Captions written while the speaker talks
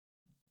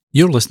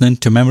You're listening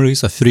to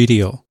Memories of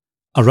 3DO,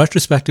 a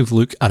retrospective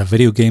look at a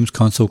video games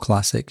console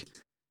classic.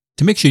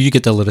 To make sure you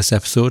get the latest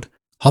episode,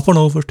 hop on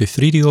over to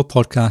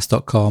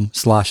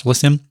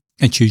 3dopodcast.com/listen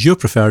and choose your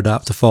preferred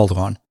app to follow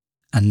on.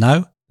 And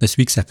now, this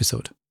week's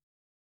episode.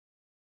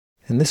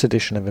 In this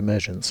edition of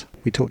Emergence,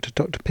 we talk to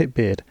Dr. Pip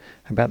Beard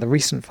about the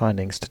recent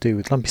findings to do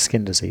with lumpy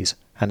skin disease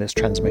and its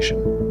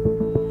transmission.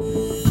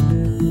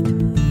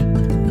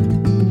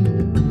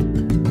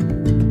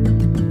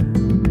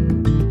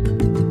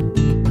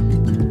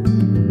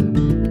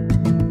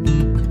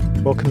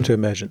 Welcome to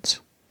Emergence,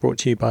 brought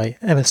to you by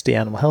MSD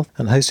Animal Health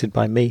and hosted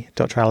by me,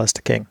 Dr.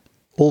 Alistair King.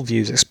 All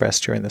views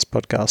expressed during this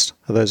podcast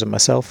are those of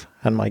myself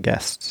and my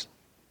guests.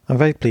 I'm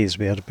very pleased to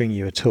be able to bring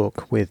you a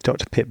talk with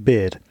Dr. Pip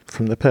Beard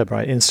from the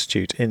Pirbright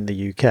Institute in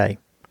the UK.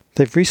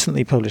 They've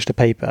recently published a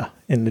paper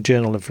in the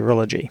Journal of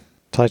Virology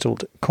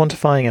titled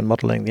Quantifying and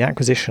Modelling the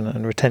Acquisition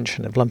and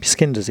Retention of Lumpy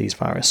Skin Disease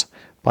Virus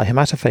by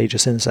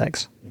Hematophagous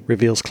Insects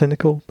Reveals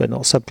Clinical but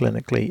Not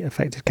Subclinically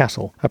Affected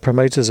Cattle are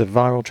Promoters of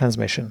Viral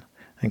Transmission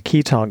and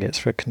Key Targets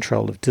for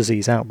Control of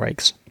Disease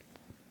Outbreaks.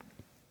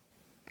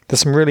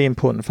 There's some really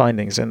important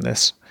findings in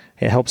this.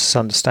 It helps us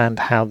understand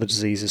how the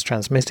disease is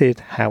transmitted,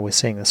 how we're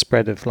seeing the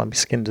spread of lumpy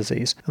skin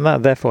disease, and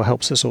that therefore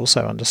helps us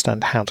also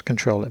understand how to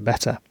control it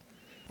better.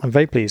 I'm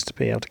very pleased to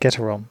be able to get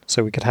her on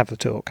so we could have the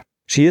talk.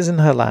 She is in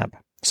her lab,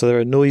 so there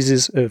are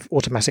noises of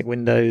automatic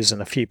windows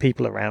and a few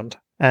people around,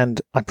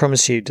 and I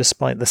promise you,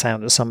 despite the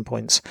sound at some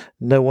points,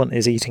 no one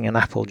is eating an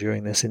apple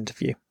during this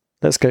interview.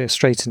 Let's go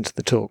straight into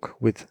the talk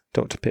with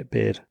Dr. Pip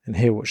Beard and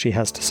hear what she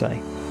has to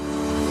say.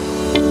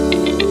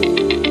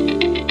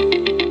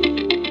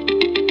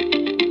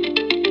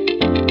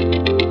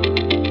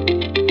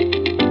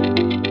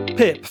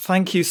 Pip,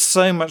 thank you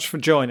so much for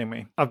joining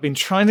me. I've been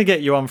trying to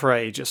get you on for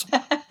ages.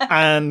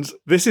 And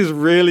this is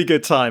really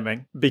good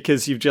timing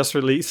because you've just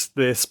released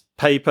this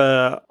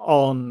paper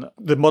on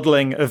the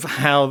modelling of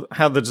how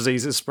the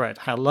disease is spread,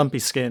 how lumpy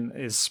skin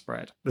is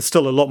spread. There's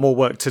still a lot more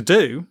work to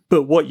do,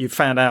 but what you've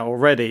found out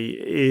already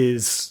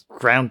is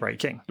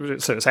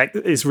groundbreaking. So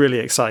it's really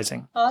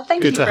exciting. Oh,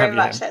 thank you very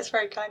much. That's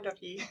very kind of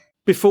you.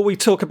 Before we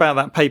talk about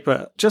that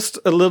paper, just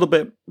a little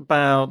bit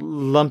about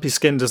lumpy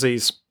skin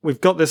disease. We've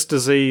got this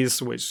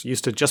disease which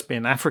used to just be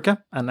in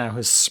Africa and now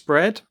has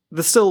spread.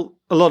 There's still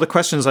a lot of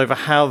questions over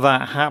how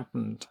that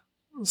happened.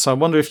 So I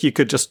wonder if you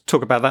could just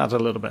talk about that a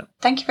little bit.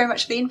 Thank you very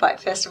much for the invite,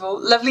 first of all.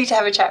 Lovely to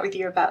have a chat with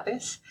you about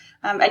this.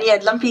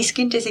 Lumpy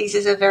skin disease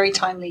is a very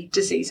timely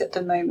disease at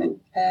the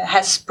moment.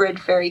 Has spread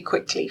very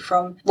quickly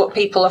from what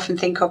people often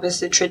think of as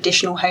the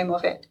traditional home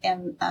of it,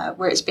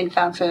 where it's been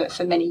found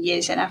for many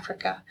years in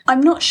Africa.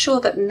 I'm not sure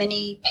that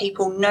many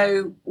people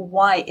know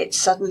why it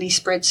suddenly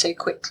spread so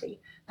quickly.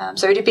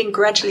 So it had been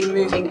gradually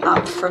moving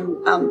up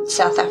from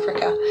South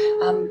Africa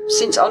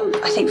since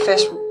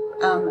first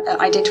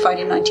identified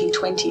in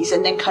 1920s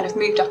and then kind of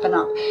moved up and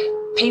up.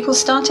 People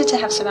started to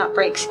have some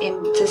outbreaks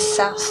in the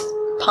south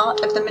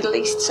part of the Middle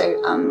East,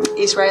 so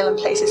Israel and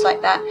places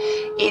like that,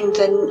 in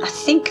the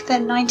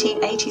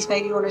 1980s,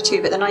 maybe one or two,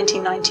 but the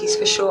 1990s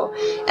for sure.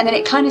 And then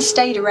it kind of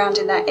stayed around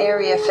in that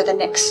area for the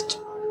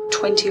next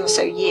 20 or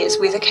so years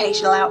with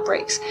occasional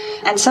outbreaks.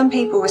 And some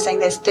people were saying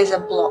there's a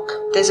block.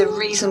 There's a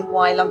reason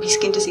why lumpy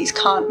skin disease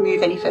can't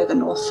move any further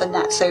north than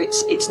that, so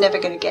it's never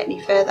going to get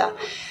any further.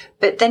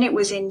 But then it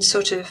was in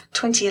sort of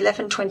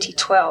 2011,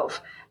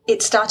 2012,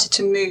 it started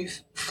to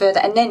move further,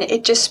 and then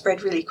it just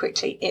spread really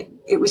quickly.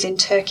 It was in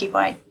Turkey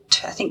by,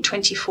 I think,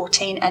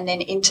 2014, and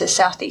then into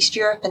Southeast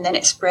Europe, and then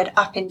it spread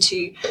up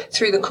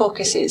through the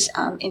Caucasus,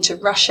 into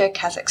Russia,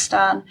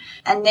 Kazakhstan,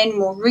 and then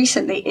more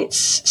recently it's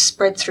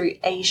spread through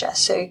Asia.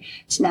 So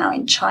it's now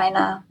in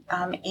China,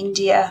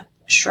 India,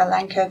 Sri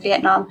Lanka,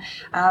 Vietnam.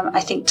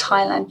 I think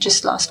Thailand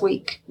just last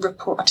week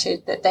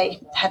reported that they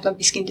had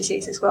lumpy skin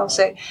disease as well.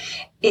 So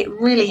it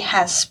really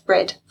has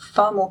spread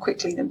far more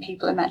quickly than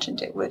people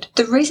imagined it would.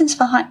 The reasons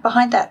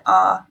behind that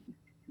are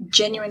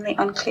genuinely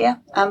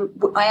unclear.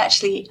 I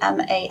actually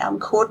am a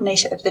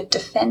coordinator of the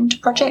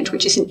DEFEND project,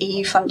 which is an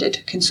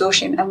EU-funded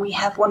consortium, and we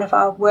have one of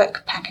our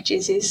work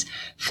packages is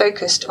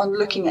focused on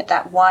looking at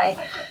that.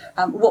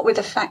 What were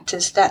the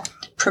factors that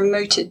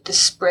promoted the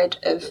spread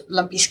of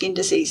lumpy skin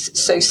disease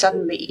so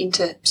suddenly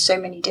into so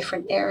many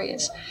different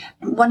areas?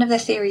 One of the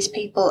theories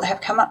people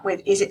have come up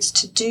with is it's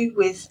to do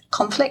with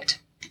conflict.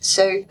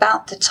 So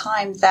about the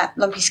time that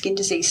lumpy skin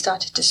disease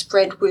started to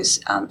spread was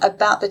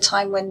about the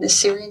time when the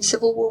Syrian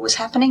civil war was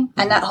happening,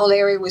 and that whole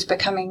area was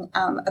becoming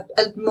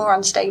more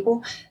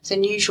unstable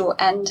than usual,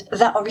 and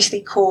that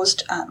obviously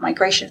caused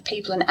migration of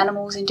people and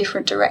animals in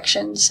different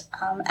directions,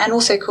 and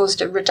also caused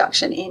a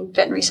reduction in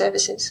veterinary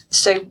services.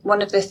 So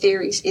one of the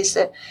theories is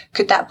that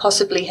could that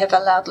possibly have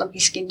allowed lumpy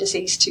skin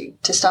disease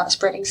to start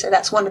spreading? So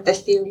that's one of the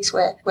theories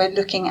we're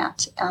looking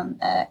at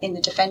in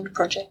the DEFEND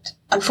project.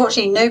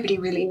 Unfortunately, nobody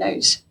really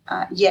knows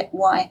yet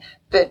why,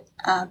 but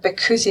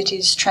because it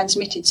is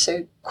transmitted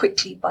so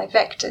quickly by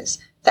vectors,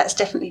 that's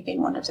definitely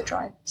been one of the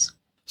drivers.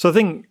 So I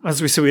think,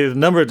 as we see with a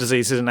number of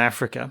diseases in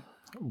Africa,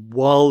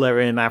 while they're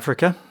in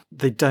Africa,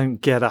 they don't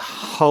get a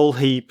whole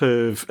heap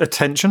of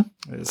attention.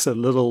 It's a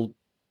little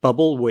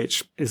bubble,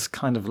 which is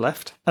kind of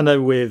left. I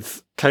know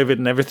with COVID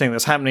and everything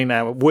that's happening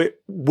now,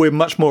 we're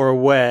much more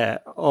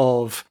aware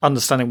of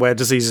understanding where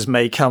diseases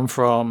may come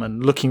from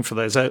and looking for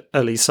those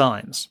early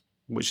signs,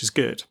 which is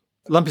good.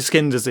 Lumpy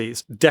skin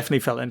disease definitely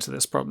fell into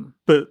this problem.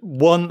 But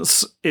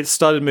once it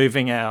started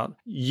moving out,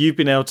 you've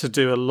been able to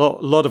do a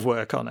lot of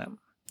work on it.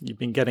 You've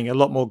been getting a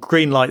lot more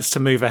green lights to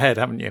move ahead,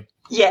 haven't you?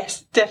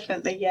 Yes,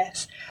 definitely,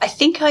 yes. I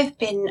think I've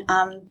been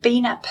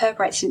at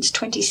Pirbright since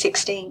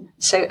 2016.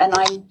 And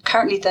I'm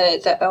currently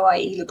the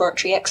OIE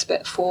laboratory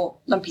expert for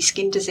lumpy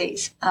skin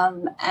disease.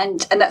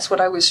 And that's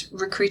what I was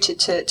recruited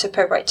to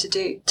Pirbright to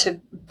do,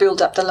 to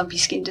build up the lumpy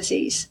skin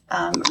disease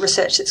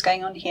research that's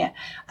going on here.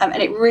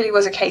 And it really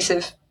was a case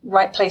of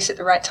right place at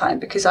the right time,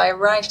 because I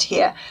arrived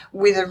here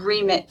with a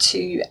remit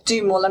to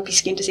do more lumpy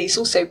skin disease,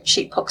 also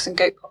sheeppox and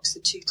goatpox,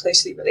 the two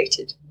closely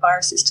related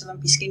viruses to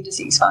lumpy skin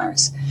disease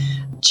virus,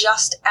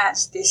 just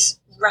as this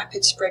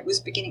rapid spread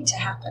was beginning to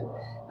happen.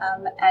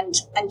 And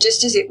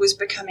just as it was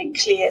becoming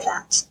clear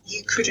that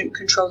you couldn't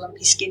control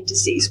lumpy skin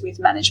disease with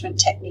management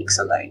techniques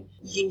alone,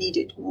 you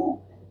needed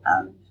more.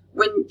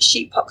 When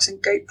sheeppox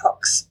and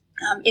goatpox,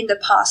 in the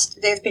past,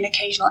 there have been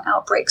occasional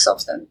outbreaks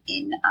of them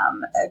in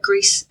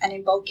Greece and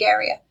in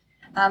Bulgaria.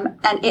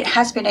 And it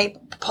has been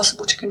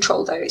possible to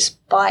control those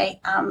by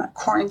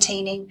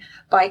quarantining,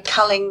 by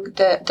culling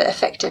the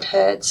affected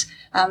herds,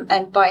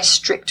 and by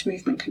strict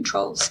movement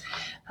controls.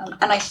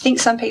 And I think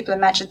some people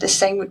imagined the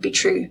same would be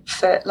true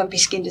for lumpy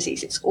skin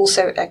disease. It's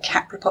also a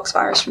capripox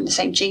virus from the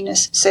same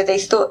genus. So they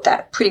thought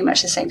that pretty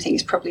much the same thing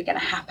is probably going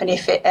to happen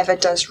if it ever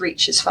does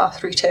reach as far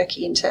through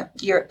Turkey into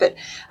Europe. But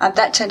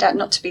that turned out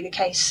not to be the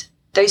case.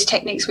 Those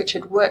techniques which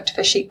had worked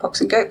for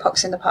sheeppox and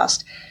goatpox in the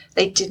past,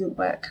 they didn't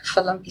work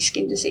for lumpy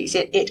skin disease.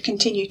 It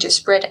continued to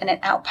spread and it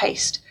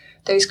outpaced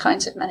those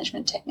kinds of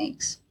management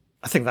techniques.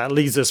 I think that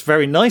leads us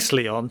very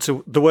nicely on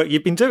to the work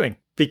you've been doing,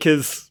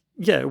 because,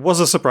 yeah, it was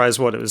a surprise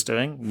what it was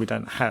doing. We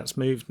don't know how it's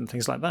moved and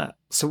things like that.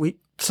 So we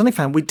suddenly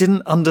found we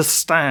didn't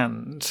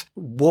understand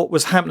what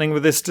was happening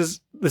with this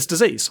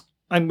disease.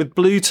 And with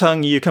blue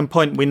tongue, you can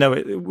point, we know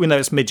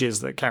it's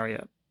midges that carry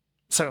it.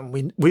 So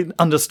we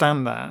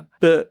understand that.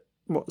 But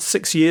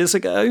 6 years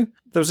ago,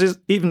 there was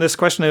even this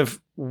question of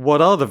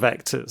what are the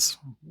vectors?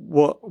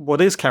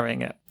 What is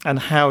carrying it? And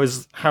how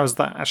is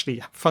that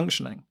actually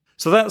functioning?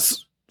 So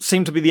that's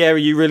seemed to be the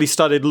area you really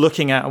started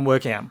looking at and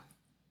working at.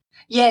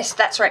 Yes,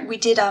 that's right. We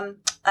did. I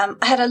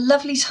had a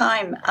lovely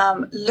time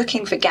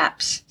looking for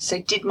gaps.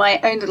 So did my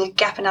own little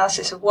gap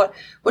analysis of what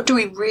do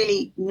we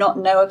really not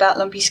know about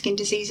lumpy skin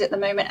disease at the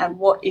moment, and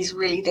what is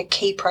really the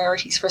key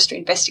priorities for us to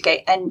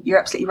investigate. And you're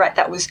absolutely right.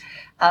 That was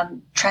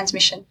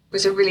transmission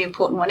was a really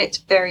important one. It's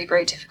very,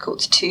 very difficult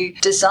to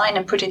design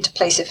and put into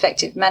place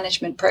effective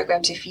management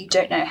programs if you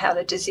don't know how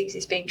the disease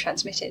is being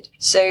transmitted.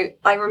 So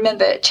I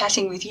remember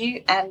chatting with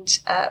you, and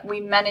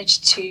we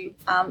managed to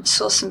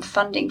source some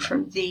funding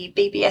from the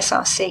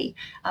BBSRC.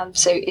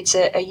 So it's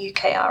a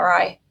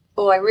UKRI.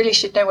 Oh, I really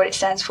should know what it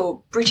stands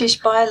for.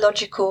 British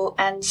Biological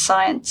and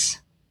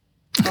Science.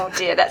 Oh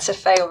dear, that's a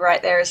fail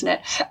right there, isn't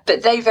it?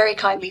 But they very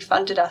kindly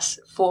funded us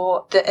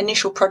for the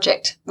initial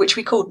project, which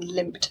we called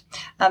LIMPT.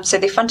 So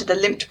they funded the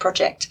LIMPT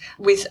project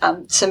with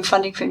some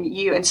funding from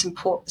you and some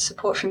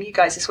support from you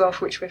guys as well,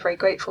 for which we're very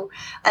grateful.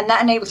 And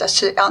that enabled us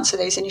to answer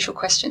those initial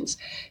questions.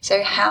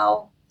 So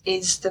how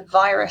is the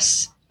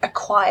virus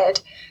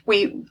acquired?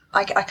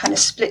 I kind of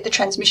split the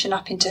transmission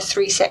up into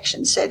 3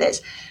 sections. So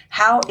there's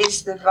how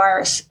is the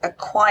virus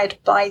acquired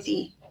by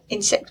the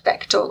insect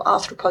vector or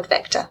arthropod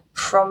vector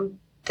from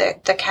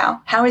the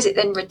cow? How is it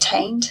then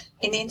retained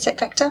in the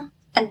insect vector?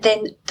 And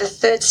then the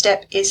third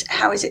step is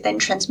how is it then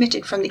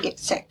transmitted from the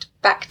insect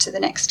back to the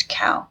next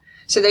cow?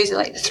 So those are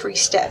like the 3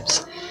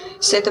 steps.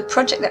 So the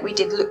project that we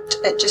did looked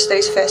at just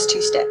those first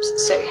 2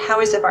 steps. So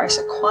how is the virus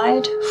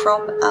acquired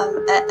from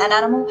an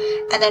animal?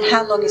 And then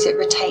how long is it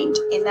retained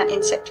in that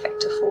insect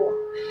vector for?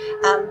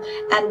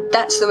 And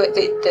that's the work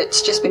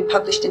that's just been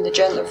published in the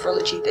Journal of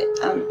Virology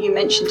that you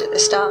mentioned at the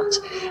start.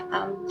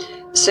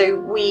 So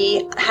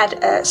we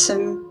had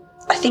some...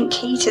 I think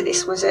key to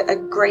this was a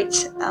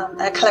great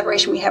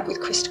collaboration we had with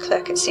Chris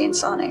Clerk at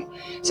Cienzano.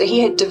 So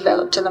he had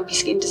developed a lumpy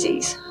skin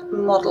disease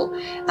model,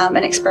 an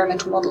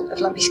experimental model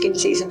of lumpy skin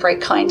disease, and very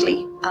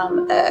kindly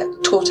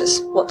taught us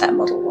what that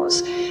model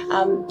was.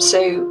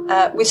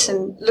 So with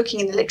some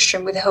looking in the literature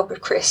and with the help of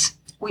Chris,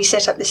 we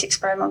set up this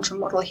experimental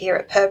model here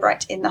at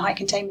Pirbright in the high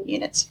containment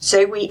units.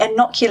 So we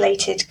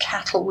inoculated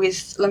cattle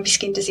with lumpy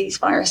skin disease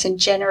virus and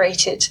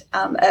generated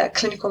a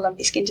clinical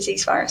lumpy skin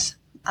disease virus.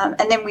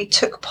 And then we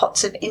took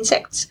pots of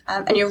insects.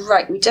 And you're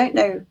right, we don't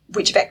know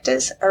which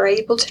vectors are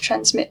able to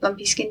transmit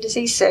lumpy skin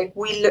disease. So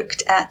we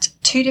looked at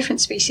 2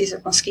 different species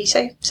of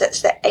mosquito. So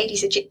that's the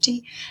Aedes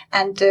aegypti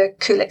and the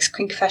Culex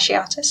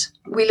quinquefasciatus.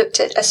 We looked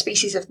at a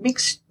species of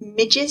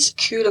midges,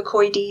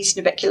 Culicoides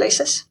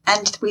nubeculosus.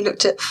 And we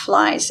looked at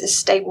flies as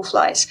stable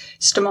flies,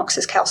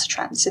 Stomoxys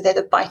calcitrans. So they're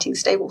the biting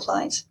stable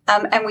flies.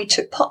 And we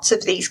took pots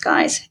of these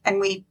guys and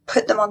we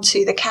put them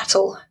onto the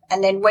cattle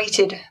and then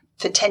waited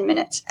for 10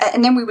 minutes.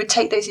 And then we would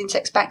take those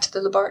insects back to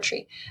the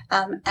laboratory.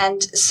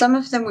 And some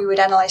of them we would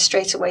analyze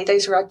straight away.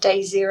 Those were our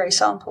day 0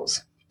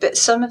 samples. But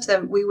some of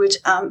them we would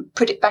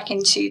put it back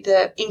into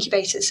the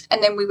incubators,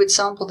 and then we would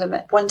sample them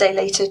at 1 day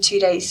later, 2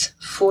 days,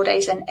 4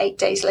 days, and 8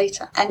 days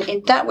later. And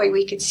in that way,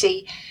 we could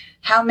see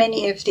how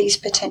many of these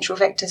potential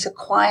vectors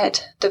acquired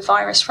the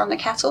virus from the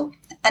cattle,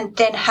 and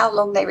then how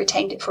long they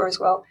retained it for as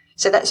well.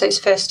 So that's those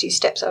first 2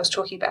 steps I was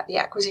talking about, the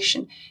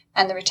acquisition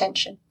and the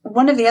retention.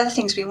 One of the other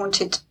things we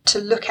wanted to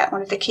look at,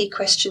 one of the key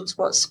questions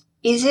was,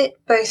 is it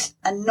both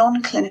a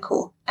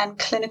non-clinical and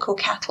clinical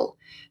cattle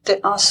that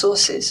are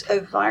sources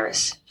of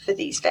virus for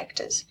these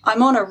vectors?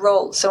 I'm on a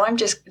roll, so I'm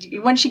just,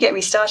 once you get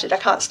me started, I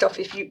can't stop.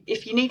 If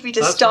you need me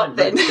to stop,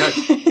 then.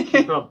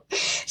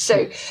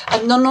 So,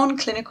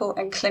 non-clinical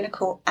and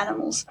clinical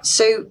animals.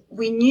 So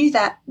we knew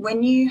that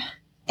when you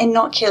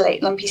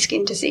inoculate lumpy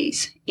skin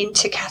disease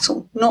into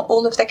cattle, not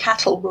all of the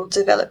cattle will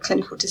develop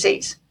clinical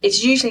disease.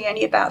 It's usually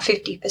only about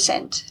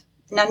 50%.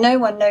 Now, no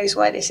one knows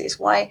why this is,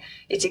 why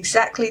it's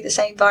exactly the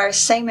same virus,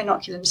 same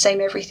inoculum,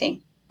 same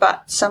everything.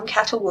 But some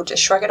cattle will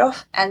just shrug it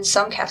off, and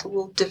some cattle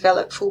will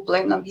develop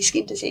full-blown lumpy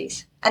skin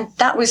disease. And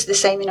that was the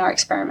same in our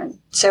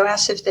experiment. So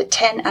out of the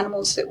 10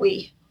 animals that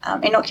we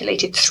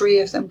inoculated, 3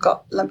 of them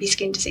got lumpy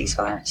skin disease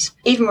virus.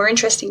 Even more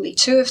interestingly,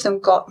 2 of them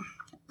got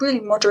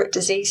really moderate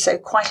disease, so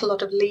quite a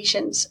lot of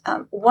lesions.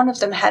 One of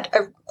them had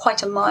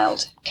quite a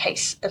mild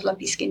case of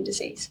lumpy skin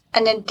disease.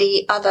 And then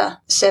the other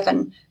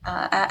 7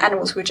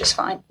 animals were just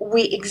fine.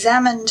 We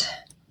examined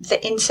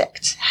the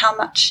insects, how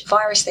much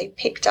virus they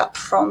picked up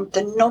from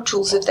the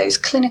nodules of those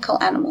clinical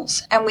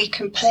animals, and we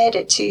compared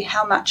it to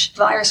how much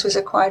virus was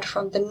acquired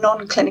from the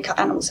non-clinical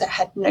animals that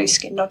had no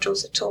skin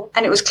nodules at all.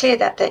 And it was clear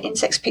that the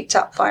insects picked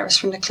up virus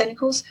from the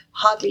clinicals,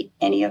 hardly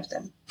any of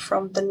them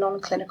from the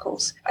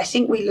non-clinicals. I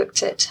think we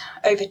looked at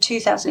over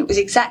 2,000, it was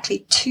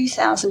exactly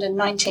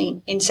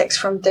 2,019 insects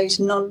from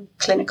those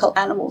non-clinical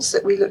animals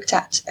that we looked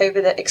at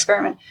over the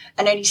experiment,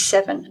 and only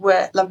 7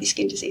 were lumpy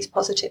skin disease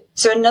positive.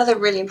 So another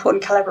really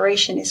important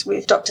collaboration is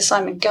with Dr.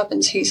 Simon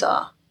Gubbins, who's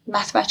our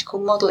mathematical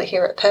modeler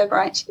here at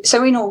Pirbright.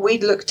 So in all,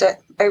 we'd looked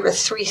at over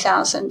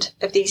 3,000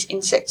 of these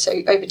insects, so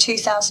over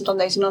 2,000 on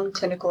those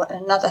non-clinical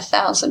and another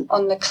 1,000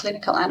 on the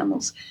clinical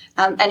animals.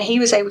 And he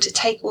was able to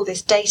take all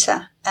this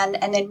data and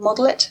then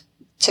model it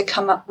to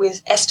come up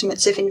with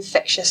estimates of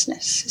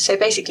infectiousness. So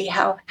basically,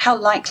 how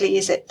likely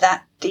is it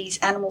that these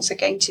animals are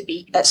going to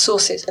be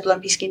sources of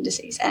lumpy skin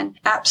disease? And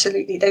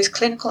absolutely, those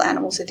clinical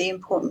animals are the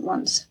important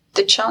ones.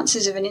 The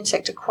chances of an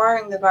insect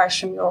acquiring the virus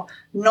from your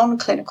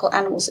non-clinical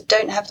animals that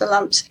don't have the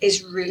lumps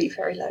is really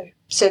very low.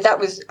 So that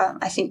was,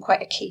 I think,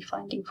 quite a key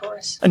finding for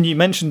us. And you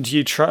mentioned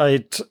you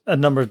tried a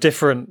number of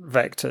different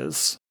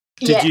vectors.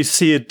 Did you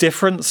see a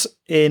difference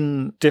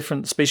in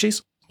different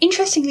species?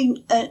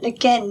 Interestingly,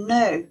 again,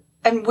 no.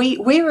 And we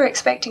were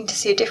expecting to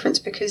see a difference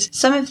because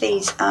some of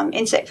these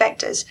insect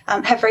vectors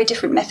have very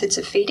different methods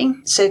of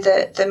feeding. So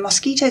the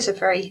mosquitoes are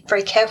very,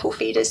 very careful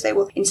feeders. They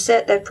will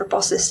insert their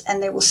proboscis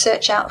and they will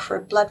search out for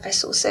a blood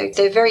vessel. So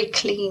they're very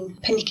clean,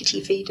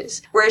 pernickety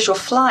feeders. Whereas your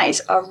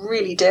flies are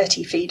really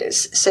dirty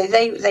feeders. So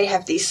they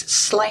have these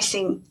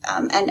slicing,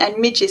 and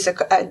midges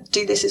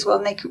do this as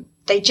well. And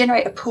they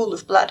generate a pool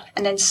of blood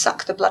and then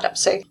suck the blood up.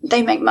 So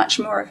they make much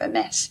more of a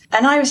mess.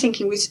 And I was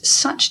thinking with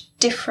such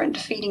different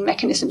feeding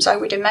mechanisms, I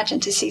would imagine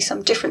to see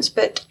some difference.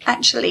 But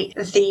actually,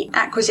 the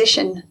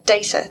acquisition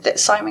data that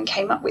Simon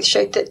came up with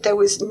showed that there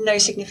was no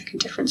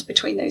significant difference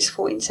between those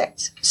 4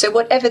 insects. So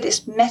whatever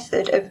this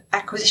method of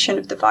acquisition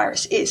of the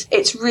virus is,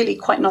 it's really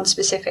quite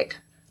non-specific.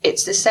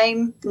 It's the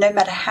same no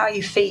matter how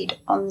you feed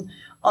on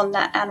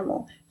that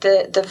animal.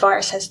 The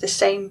virus has the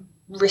same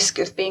risk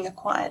of being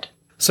acquired.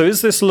 So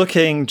is this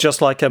looking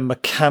just like a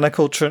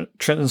mechanical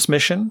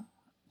transmission?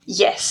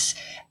 Yes.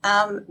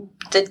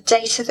 The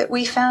data that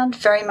we found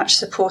very much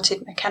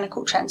supported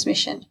mechanical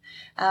transmission.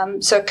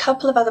 So a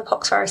couple of other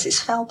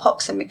poxviruses,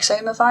 Fowlpox and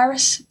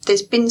Myxomavirus,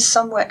 there's been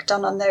some work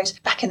done on those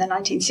back in the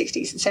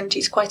 1960s and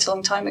 70s, quite a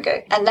long time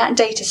ago. And that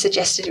data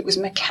suggested it was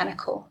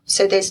mechanical.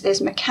 So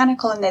there's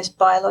mechanical and there's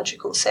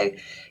biological. So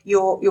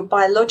your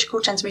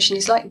biological transmission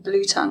is like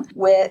blue tongue,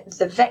 where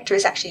the vector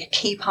is actually a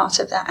key part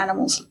of that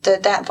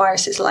that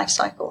virus's life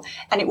cycle,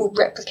 and it will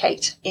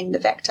replicate in the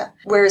vector.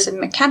 Whereas in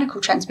mechanical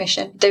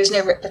transmission, there is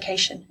no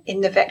replication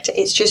in the vector.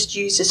 It's just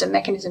used as a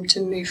mechanism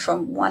to move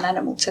from one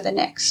animal to the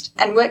next.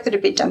 And work that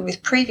had been done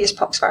with previous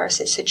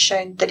poxviruses had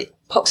shown that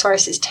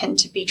poxviruses tend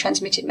to be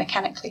transmitted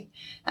mechanically.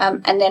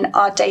 And then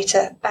our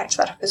data backed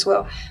that up as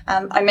well.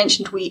 I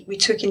mentioned we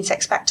took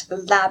insects back to the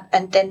lab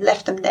and then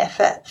left them there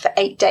for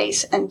 8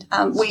 days. And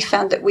we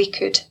found that we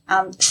could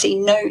see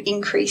no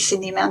increase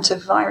in the amount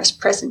of virus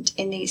present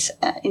in these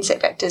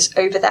insect vectors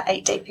over that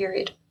 8-day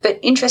period. But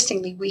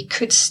interestingly, we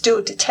could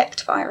still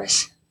detect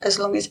virus as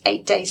long as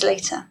 8 days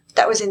later.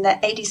 That was in the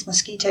Aedes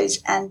mosquitoes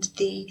and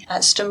the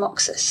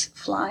Stomoxys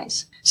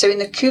flies. So in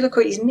the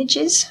Culicoides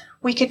midges,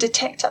 we could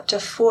detect up to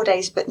 4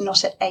 days, but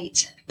not at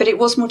 8. But it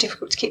was more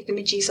difficult to keep the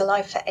midges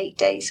alive for 8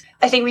 days.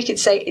 I think we could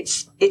say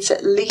it's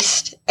at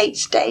least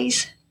 8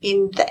 days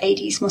in the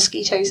Aedes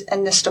mosquitoes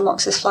and the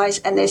Stomoxys flies,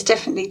 and there's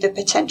definitely the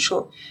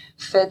potential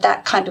for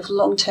that kind of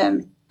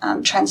long-term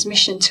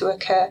transmission to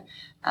occur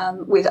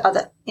with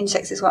other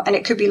insects as well. And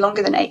it could be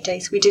longer than 8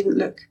 days. We didn't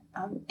look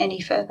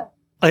any further.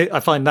 I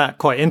find that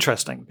quite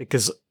interesting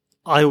because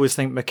I always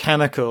think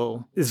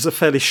mechanical is a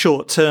fairly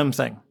short-term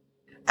thing.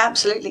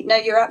 Absolutely. No,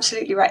 you're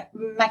absolutely right.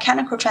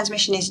 Mechanical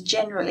transmission is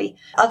generally,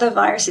 other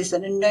viruses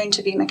that are known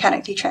to be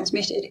mechanically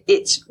transmitted,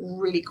 it's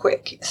really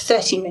quick.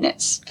 30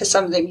 minutes for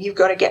some of them. You've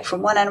got to get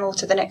from one animal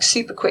to the next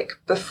super quick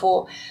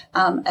before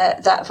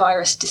that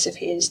virus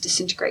disappears,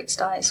 disintegrates,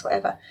 dies,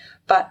 whatever.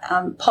 But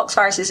pox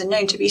viruses are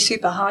known to be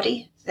super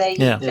hardy.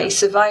 They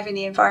survive in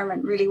the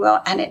environment really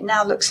well, and it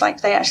now looks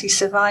like they actually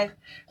survive.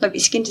 Lumpy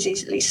skin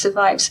disease at least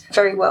survives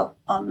very well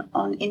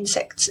on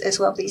insects as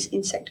well, these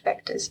insect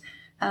vectors.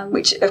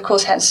 Which, of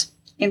course, has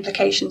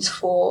implications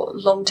for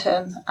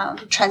long-term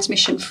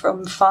transmission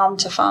from farm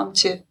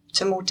to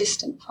more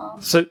distant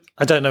farms. So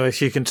I don't know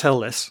if you can tell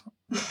this.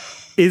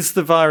 Is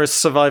the virus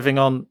surviving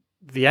on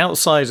the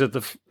outside of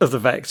the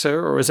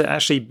vector, or is it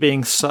actually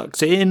being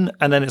sucked in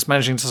and then it's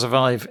managing to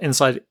survive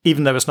inside,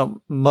 even though it's not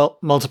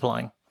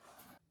multiplying?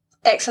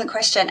 Excellent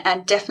question,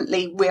 and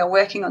definitely we are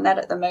working on that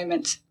at the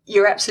moment.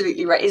 You're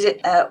absolutely right. Is it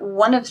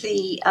one of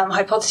the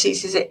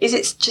hypotheses? Is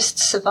it just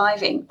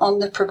surviving on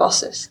the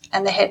proboscis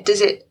and the head?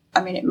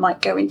 It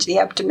might go into the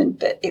abdomen,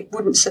 but it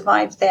wouldn't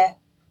survive there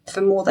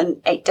for more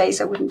than 8 days.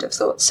 I wouldn't have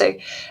thought. So,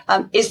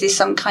 is this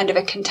some kind of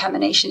a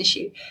contamination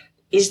issue?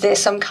 Is there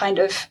some kind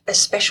of a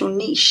special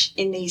niche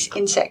in these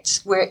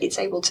insects where it's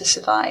able to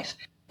survive?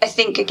 I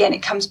think again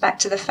it comes back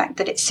to the fact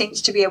that it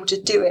seems to be able to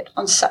do it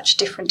on such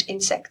different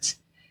insects.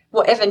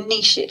 Whatever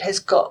niche it has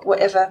got,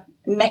 whatever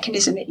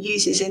mechanism it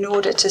uses in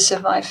order to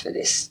survive for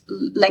this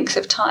length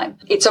of time,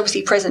 it's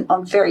obviously present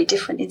on very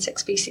different insect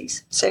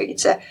species. So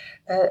it's a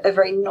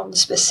very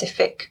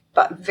non-specific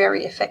but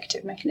very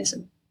effective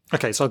mechanism.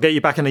 Okay, so I'll get you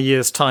back in a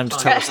year's time to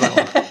tell us that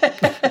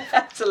one.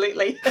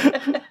 Absolutely.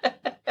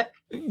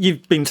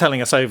 You've been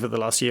telling us over the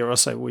last year or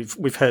so,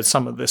 we've heard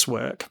some of this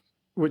work,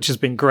 which has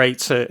been great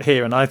to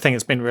hear, and I think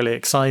it's been really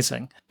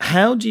exciting.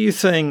 How do you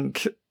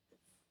think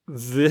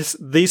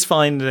these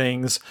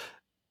findings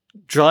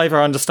drive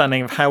our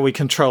understanding of how we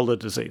control the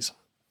disease?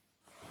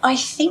 I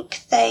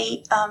think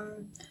they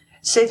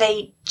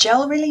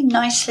gel really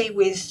nicely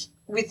with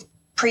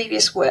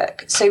previous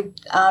work. So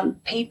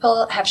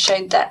people have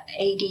shown that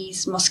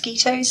Aedes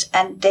mosquitoes,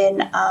 and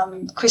then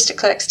Krista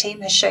Clerk's team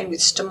has shown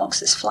with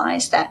Stomoxys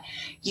flies that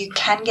you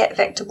can get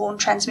vector-borne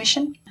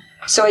transmission.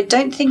 So I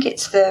don't think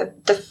it's the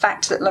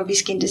fact that lumpy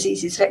skin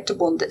disease is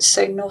vector-borne that's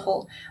so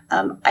novel.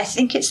 I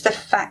think it's the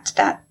fact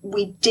that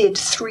we did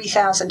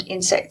 3,000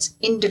 insects,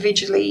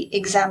 individually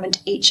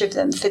examined each of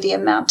them for the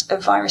amount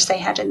of virus they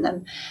had in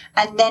them,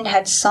 and then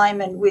had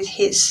Simon with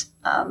his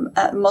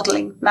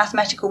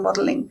mathematical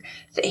modelling,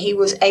 that he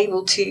was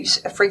able to,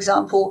 for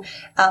example,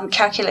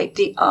 calculate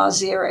the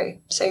R0.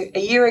 So a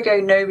year ago,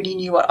 nobody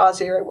knew what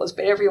R0 was,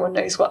 but everyone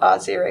knows what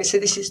R0 is. So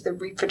this is the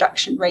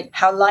reproduction rate,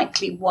 how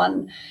likely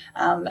one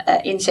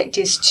insect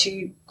is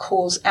to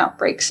cause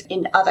outbreaks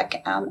in other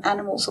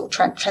animals or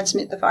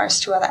transmit the virus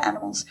to other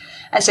animals.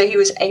 And so he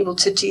was able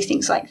to do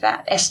things like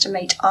that,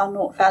 estimate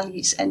R0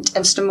 values, and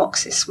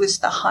Stomoxys was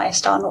the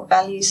highest R0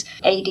 values.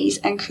 Aedes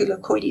and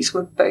Culocoides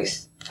were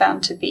both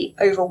found to be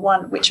over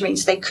 1, which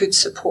means they could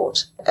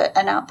support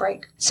an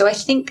outbreak. So I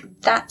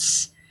think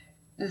that's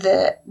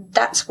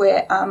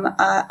where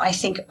I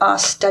think our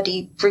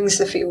study brings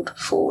the field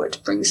forward,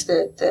 brings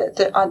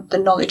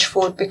the knowledge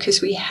forward,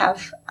 because we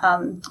have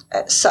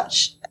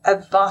such a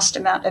vast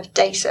amount of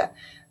data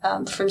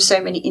from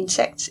so many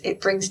insects. It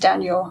brings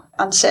down your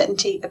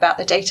uncertainty about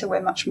the data. We're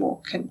much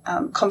more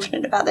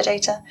confident about the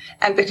data.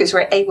 And because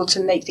we're able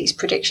to make these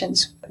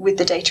predictions with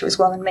the data as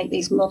well and make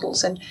these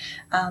models and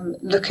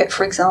look at,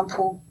 for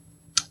example,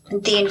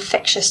 the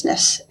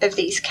infectiousness of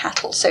these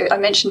cattle. So I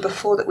mentioned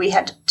before that we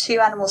had 2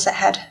 animals that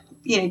had,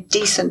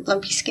 decent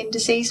lumpy skin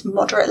disease,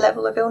 moderate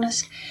level of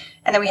illness.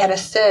 And then we had a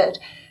third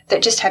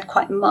that just had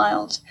quite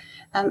mild.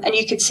 And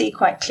you could see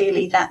quite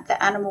clearly that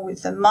the animal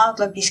with the mild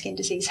lumpy skin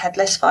disease had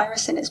less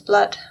virus in its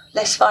blood,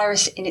 less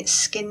virus in its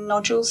skin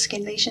nodules,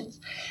 skin lesions,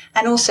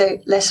 and also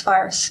less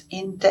virus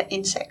in the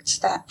insects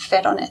that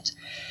fed on it.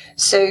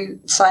 So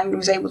Simon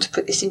was able to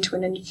put this into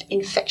an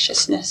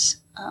infectiousness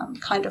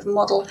kind of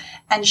model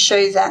and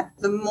show that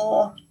the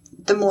more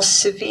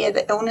severe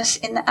the illness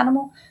in the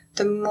animal,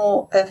 the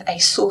more of a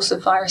source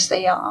of virus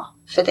they are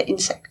for the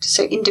insect.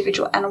 So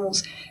individual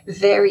animals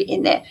vary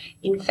in their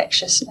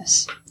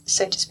infectiousness,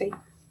 so to speak.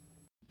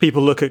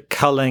 People look at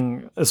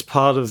culling as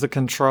part of the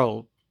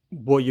control.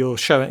 What you're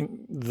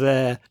showing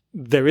there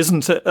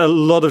isn't a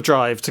lot of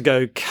drive to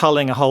go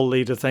culling a whole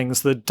lead of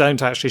things that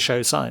don't actually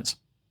show signs.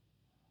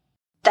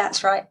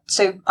 That's right.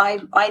 So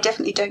I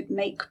definitely don't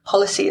make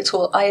policy at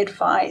all. I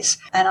advise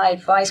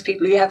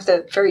people who have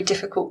the very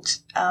difficult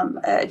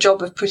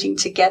job of putting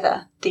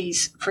together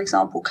these, for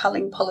example,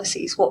 culling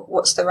policies,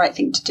 what's the right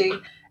thing to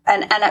do.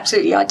 And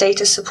absolutely, our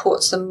data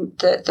supports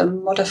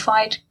the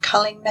modified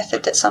culling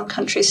method that some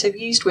countries have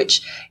used,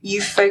 which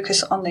you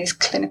focus on those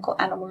clinical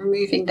animals,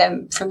 removing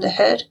them from the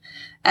herd.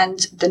 And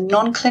the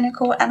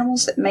non-clinical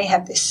animals that may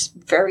have this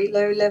very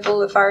low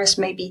level of virus,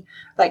 maybe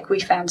like we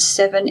found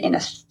 7 in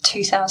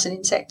 2,000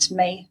 insects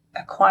may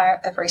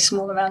acquire a very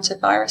small amount of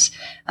virus.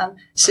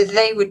 So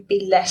they would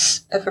be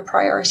less of a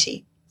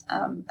priority.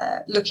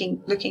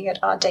 Looking at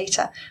our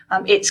data,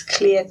 it's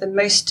clear the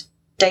most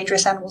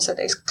dangerous animals are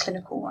those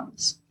clinical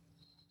ones.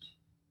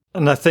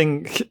 And I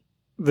think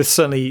this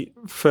certainly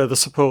further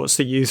supports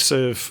the use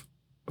of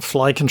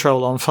fly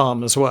control on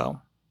farm as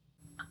well.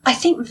 I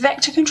think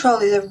vector control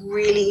is a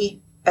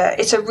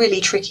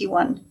really tricky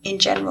one in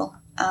general.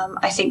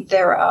 I think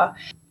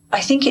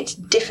it's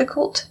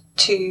difficult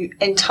to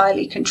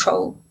entirely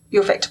control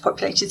your vector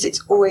populations.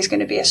 It's always going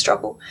to be a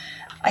struggle.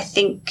 I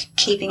think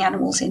keeping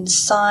animals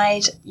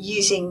inside,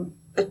 using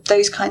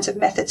those kinds of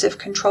methods of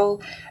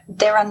control,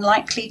 they're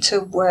unlikely to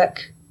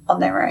work on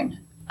their own.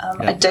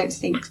 I don't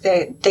think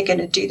they're going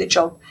to do the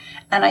job.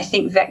 And I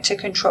think vector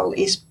control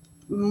is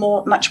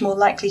much more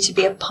likely to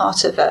be a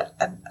part of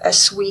a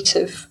suite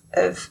of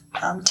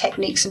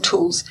techniques and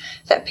tools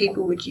that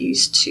people would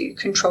use to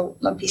control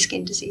lumpy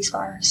skin disease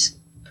virus.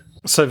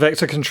 So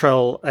vector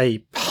control, a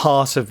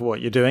part of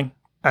what you're doing,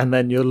 and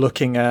then you're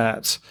looking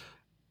at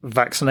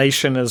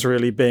vaccination as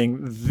really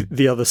being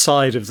the other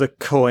side of the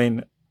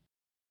coin.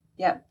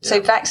 Yeah, so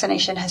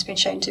vaccination has been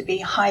shown to be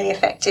highly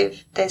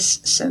effective.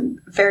 There's some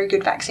very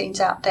good vaccines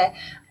out there.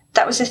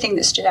 That was the thing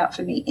that stood out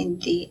for me in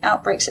the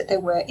outbreaks that there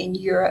were in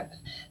Europe.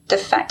 The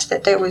fact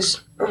that there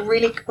was a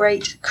really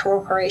great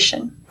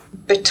cooperation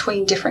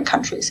between different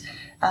countries.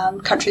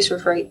 Countries were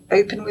very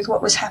open with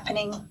what was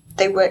happening.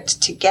 They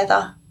worked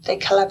together, they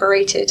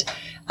collaborated,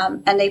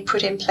 and they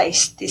put in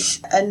place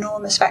this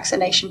enormous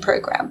vaccination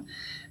program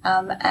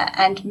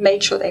and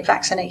made sure they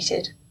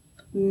vaccinated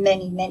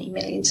many, many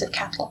millions of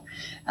cattle.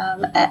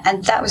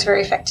 And that was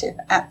very effective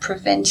at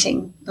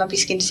preventing lumpy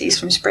skin disease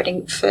from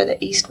spreading further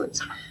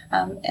eastwards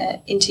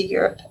into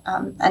Europe.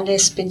 And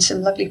there's been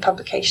some lovely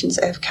publications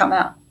that have come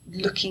out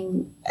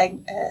looking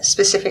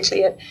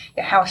specifically at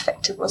how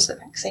effective was the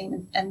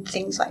vaccine and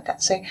things like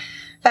that. So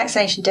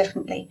vaccination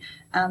definitely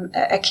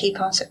a key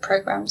part of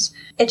programs.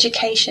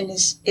 Education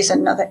is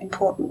another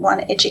important one,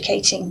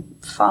 educating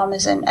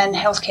farmers and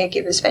healthcare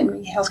givers,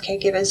 veterinary healthcare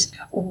givers,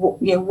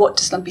 what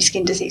does lumpy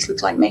skin disease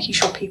look like, making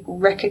sure people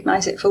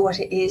recognise it for what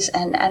it is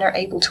and are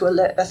able to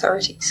alert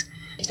authorities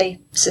if they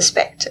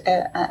suspect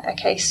a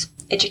case.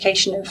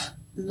 Education of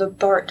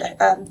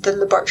the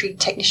laboratory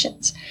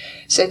technicians,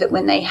 so that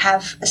when they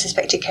have a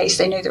suspected case,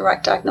 they know the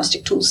right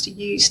diagnostic tools to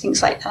use,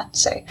 things like that.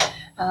 So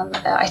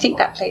I think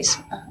that plays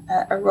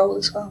a role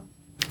as well.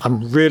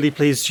 I'm really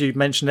pleased you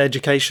mentioned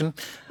education.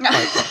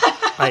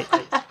 I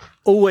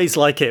always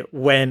like it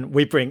when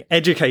we bring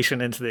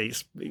education into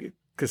these,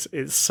 because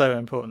it's so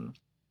important.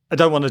 I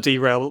don't want to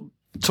derail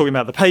talking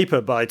about the paper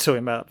by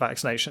talking about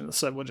vaccinations,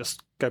 so we'll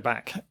just go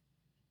back.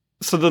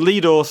 So the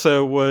lead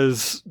author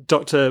was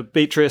Dr.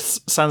 Beatrice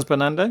Sanz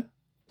Bernardo?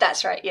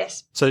 That's right,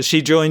 yes. So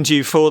she joined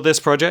you for this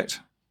project?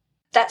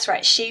 That's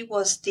right. She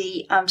was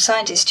the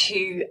scientist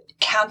who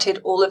counted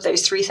all of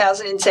those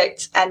 3,000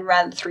 insects and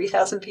ran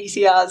 3,000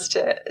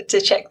 PCRs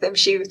to check them.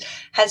 She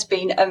has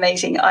been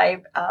amazing.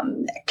 I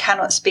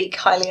cannot speak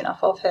highly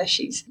enough of her.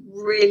 She's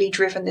really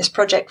driven this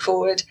project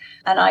forward,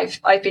 and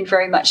I've been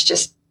very much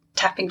just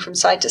tapping from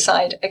side to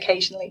side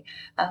occasionally.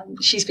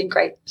 She's been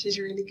great. She's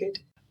really good.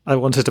 I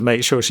wanted to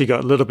make sure she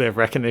got a little bit of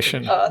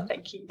recognition. Oh,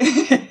 thank you.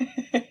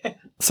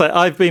 So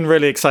I've been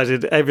really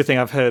excited, everything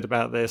I've heard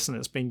about this, and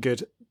it's been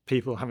good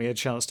people having a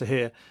chance to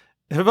hear.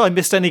 Have I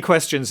missed any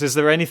questions? Is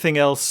there anything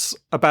else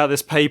about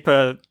this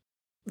paper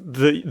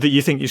that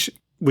you think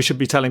we should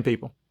be telling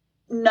people?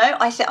 No,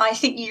 I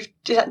think you've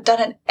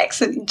done an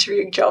excellent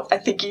interviewing job. I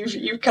think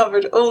you've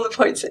covered all the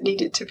points that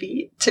needed to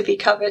be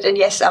covered. And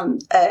yes,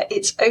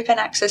 it's open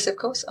access, of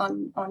course,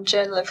 on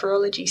Journal of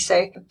Virology.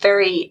 So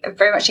very,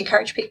 very much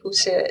encourage people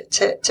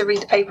to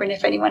read the paper. And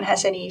if anyone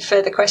has any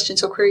further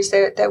questions or queries,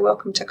 they're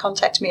welcome to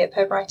contact me at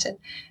Pirbright, and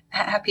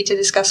happy to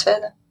discuss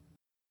further.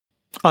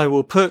 I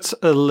will put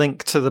a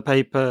link to the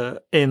paper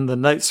in the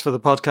notes for the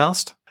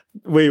podcast.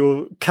 We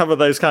will cover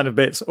those kind of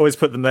bits, always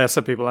put them there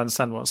so people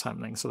understand what's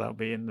happening. So that'll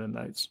be in the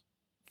notes.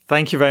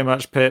 Thank you very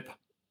much, Pip.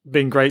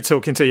 Been great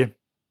talking to you.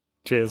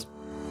 Cheers.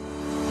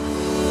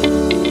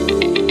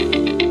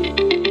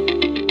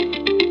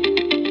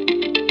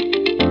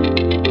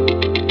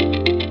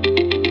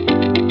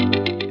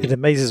 It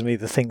amazes me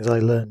the things I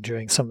learned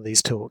during some of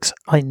these talks.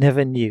 I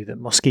never knew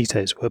that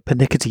mosquitoes were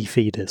pernickety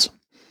feeders.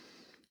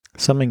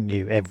 Something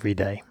new every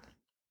day.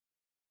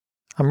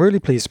 I'm really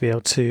pleased to be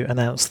able to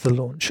announce the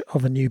launch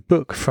of a new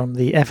book from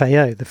the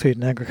FAO, the Food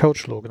and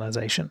Agricultural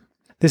Organization.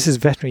 This is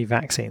Veterinary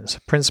Vaccines,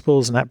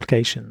 Principles and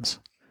Applications.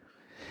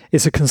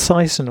 It's a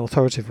concise and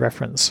authoritative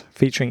reference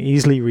featuring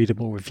easily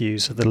readable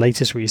reviews of the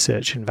latest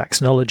research in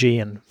vaccinology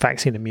and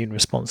vaccine immune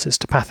responses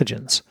to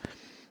pathogens.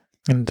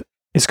 And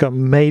it's got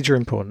major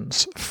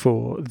importance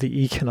for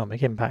the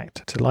economic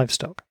impact to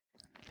livestock.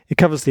 It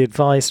covers the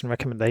advice and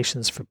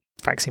recommendations for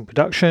vaccine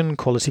production,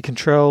 quality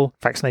control,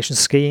 vaccination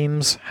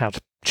schemes, how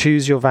to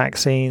choose your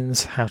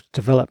vaccines, how to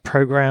develop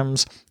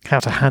programs,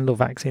 how to handle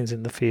vaccines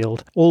in the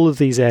field, all of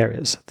these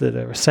areas that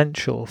are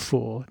essential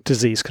for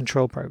disease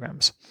control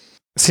programs.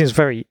 It seems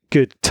very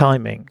good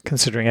timing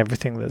considering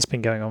everything that's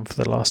been going on for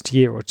the last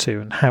year or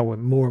two and how we're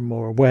more and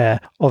more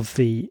aware of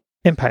the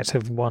impact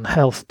of One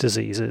Health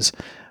diseases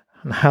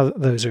and how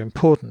those are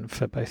important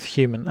for both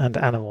human and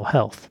animal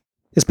health.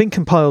 It's been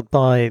compiled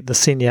by the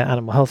senior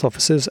animal health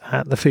officers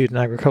at the Food and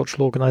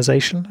Agricultural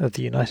Organization of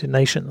the United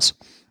Nations,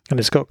 and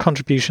it's got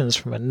contributions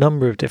from a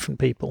number of different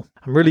people.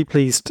 I'm really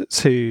pleased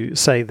to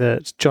say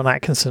that John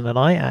Atkinson and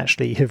I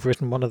actually have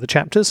written one of the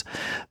chapters,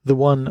 the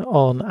one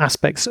on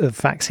aspects of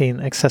vaccine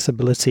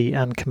accessibility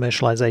and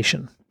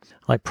commercialization.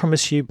 I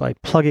promise you, by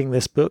plugging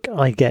this book,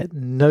 I get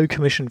no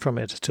commission from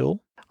it at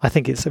all. I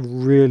think it's a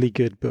really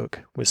good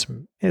book with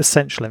some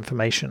essential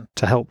information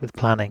to help with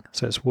planning,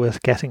 so it's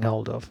worth getting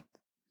hold of.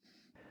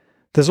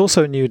 There's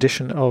also a new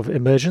edition of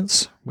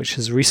Emergence, which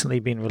has recently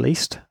been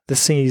released.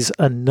 This sees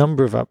a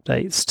number of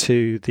updates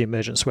to the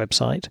Emergence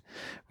website,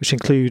 which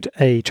include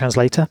a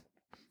translator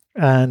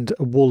and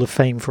a wall of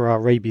fame for our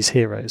rabies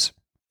heroes.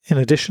 In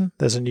addition,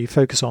 there's a new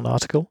Focus On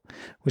article,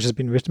 which has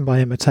been written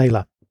by Emma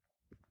Taylor,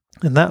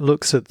 and that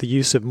looks at the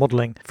use of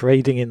modelling for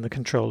aiding in the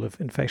control of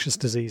infectious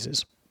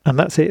diseases. And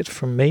that's it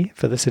from me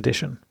for this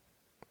edition.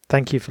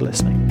 Thank you for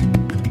listening.